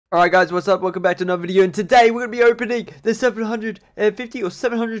Alright guys, what's up? Welcome back to another video, and today we're going to be opening the 750 or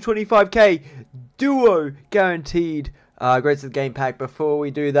 725k duo guaranteed Greats of the Game pack. Before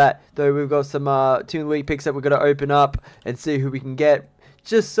we do that though, we've got some Team of the Week picks that we're going to open up and see who we can get,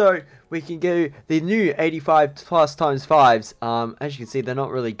 just so we can get the new 85+x5's. As you can see, they're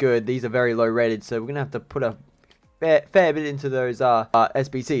not really good. These are very low rated, so we're going to have to put a fair bit into those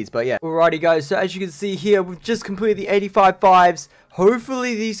SBCs. But yeah, alrighty guys, so as you can see here, we've just completed the 85+5's.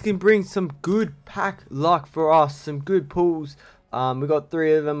 Hopefully these can bring some good pack luck for us, some good pulls. We got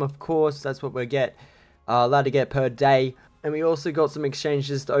 3 of them, of course. That's what we're allowed to get per day. And we also got some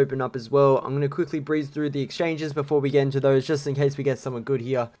exchanges to open up as well. I'm going to quickly breeze through the exchanges before we get into those, just in case we get someone good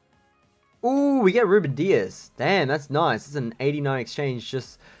here. Ooh, we get Ruben Diaz. Damn, that's nice. It's an 89 exchange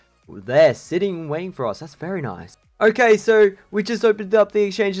just there, sitting, waiting for us. That's very nice. Okay, so we just opened up the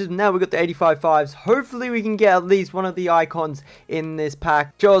exchanges. Now we've got the 85+5's. Hopefully we can get at least one of the icons in this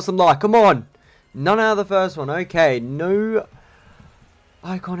pack. Show us some luck. Come on. None out of the first one. Okay, no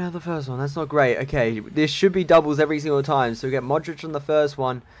icon out of the first one. That's not great. Okay, this should be doubles every single time. So we get Modric on the first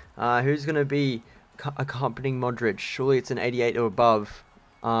one. Who's going to be accompanying Modric? Surely it's an 88 or above.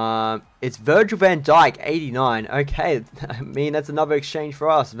 It's Virgil van Dijk, 89. Okay, I mean, that's another exchange for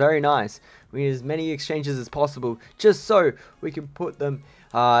us. Very nice. We need as many exchanges as possible, just so we can put them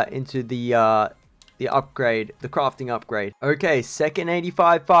into the upgrade, the crafting upgrade. Okay, second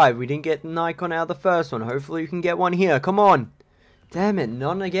 85+5. We didn't get an icon out of the first one. Hopefully we can get one here. Come on. Damn it,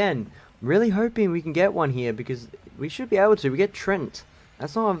 none again. Really hoping we can get one here, because we should be able to. We get Trent.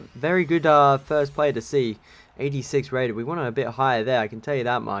 That's not a very good first player to see. 86 rated. We want it a bit higher there, I can tell you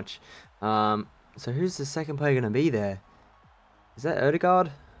that much. So who's the second player going to be there? Is that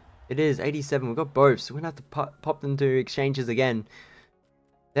Odegaard? It is 87. We've got both, so we're going to have to pop them to exchanges again.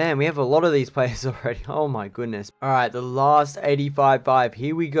 Damn, we have a lot of these players already. Oh my goodness. Alright, the last 85+5.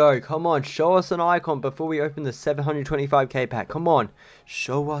 Here we go. Come on, show us an icon before we open the 725k pack. Come on,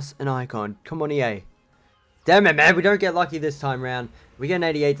 show us an icon. Come on, EA. Damn it, man, we don't get lucky this time round. We get an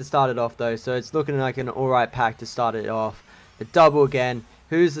 88 to start it off though, so it's looking like an alright pack to start it off. A double again.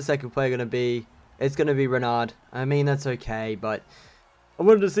 Who's the second player going to be? It's going to be Renard. I mean, that's okay, but I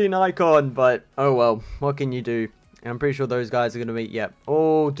wanted to see an icon, but oh well, what can you do? And I'm pretty sure those guys are going to be, yep,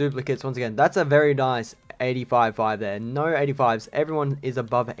 all duplicates once again. That's a very nice 85+5 there. No 85's. Everyone is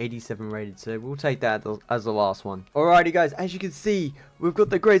above 87 rated, so we'll take that as the last one. Alrighty guys, as you can see, we've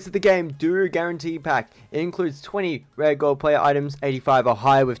got the Greats of the Game Duo Guarantee Pack. It includes 20 rare gold player items, 85 or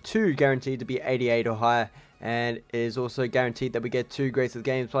higher, with 2 guaranteed to be 88 or higher. And it is also guaranteed that we get 2 Greats of the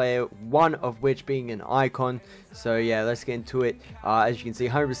Game player, one of which being an icon. So yeah, let's get into it. As you can see,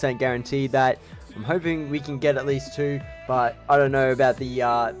 100% guaranteed that. I'm hoping we can get at least 2, but I don't know about the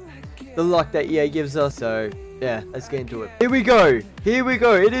luck that EA gives us. So yeah, let's get into it. Here we go. Here we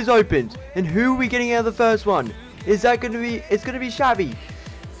go. It is opened. And who are we getting out of the first one? Is that going to be? It's going to be Xavi.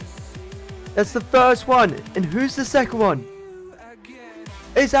 That's the first one. And who's the second one?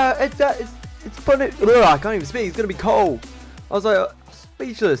 It's funny. Ugh, I can't even speak. It's going to be Cole. I was like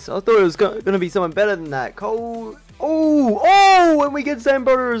speechless. I thought it was going to be someone better than that. Cole. Oh, and we get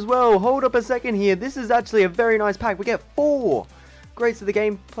Zambrotta as well. Hold up a second here. This is actually a very nice pack. We get 4 Greats of the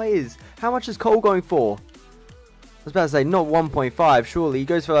Game players. How much is Cole going for? I was about to say not 1.5. Surely he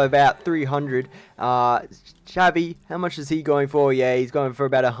goes for about 300. Xavi, how much is he going for? Yeah, he's going for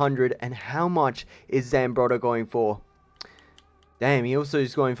about 100. And how much is Zambrotta going for? Damn, he also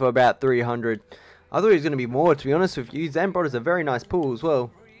is going for about 300. I thought he was going to be more, to be honest with you. Zambrotta's a very nice pool as well.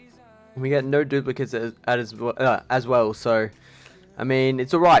 And we get no duplicates as well, so I mean,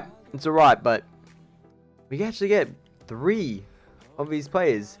 it's alright. It's alright, but we actually get 3 of these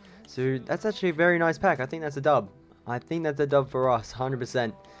players. So that's actually a very nice pack. I think that's a dub. I think that's a dub for us,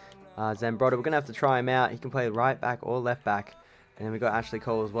 100%. Zambrotta, we're going to have to try him out. He can play right back or left back. And then we got Ashley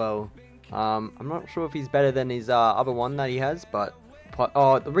Cole as well. I'm not sure if he's better than his other one that he has, but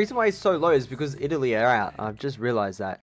the reason why he's so low is because Italy are out. I've just realized that.